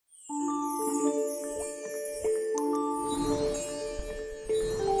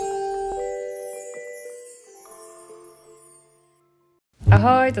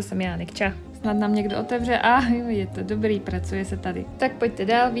Ahoj, to jsem já, Nikča. Snad nám někdo otevře a je to dobrý, pracuje se tady. Tak pojďte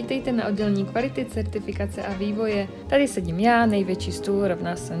dál, vítejte na oddělení kvality, certifikace a vývoje. Tady sedím já, největší stůl,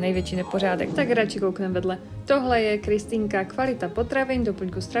 rovná se největší nepořádek, tak radši koukneme vedle. Tohle je Kristýnka, kvalita potravin,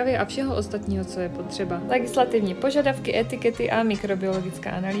 doplňku stravy a všeho ostatního, co je potřeba. Legislativní požadavky, etikety a mikrobiologická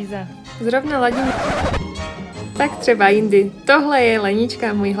analýza. Zrovna ladím. Tak třeba jindy. Tohle je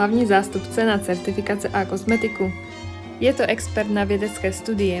Lenička, můj hlavní zástupce na certifikace a kosmetiku. Je to expert na vědecké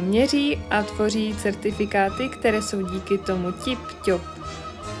studie, měří a tvoří certifikáty, které jsou díky tomu tip-top.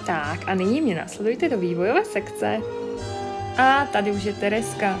 Tak a nyní mě následujte do vývojové sekce. A tady už je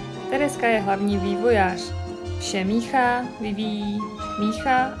Tereska. Tereska je hlavní vývojář. Vše míchá, vyvíjí,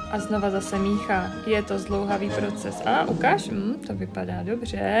 míchá a znova zase míchá. Je to zdlouhavý proces. A ukáž, to vypadá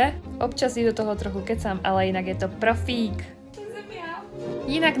dobře. Občas jí do toho trochu kecám, ale jinak je to profík.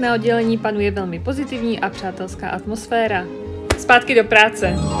 Jinak na oddělení panuje velmi pozitivní a přátelská atmosféra. Zpátky do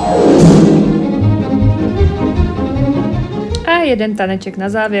práce. A jeden taneček na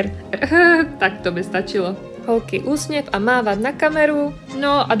závěr. Tak to by stačilo. Holky, úsměv a mávat na kameru.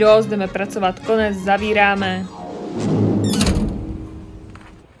 No a dost, jdeme pracovat, konec, zavíráme.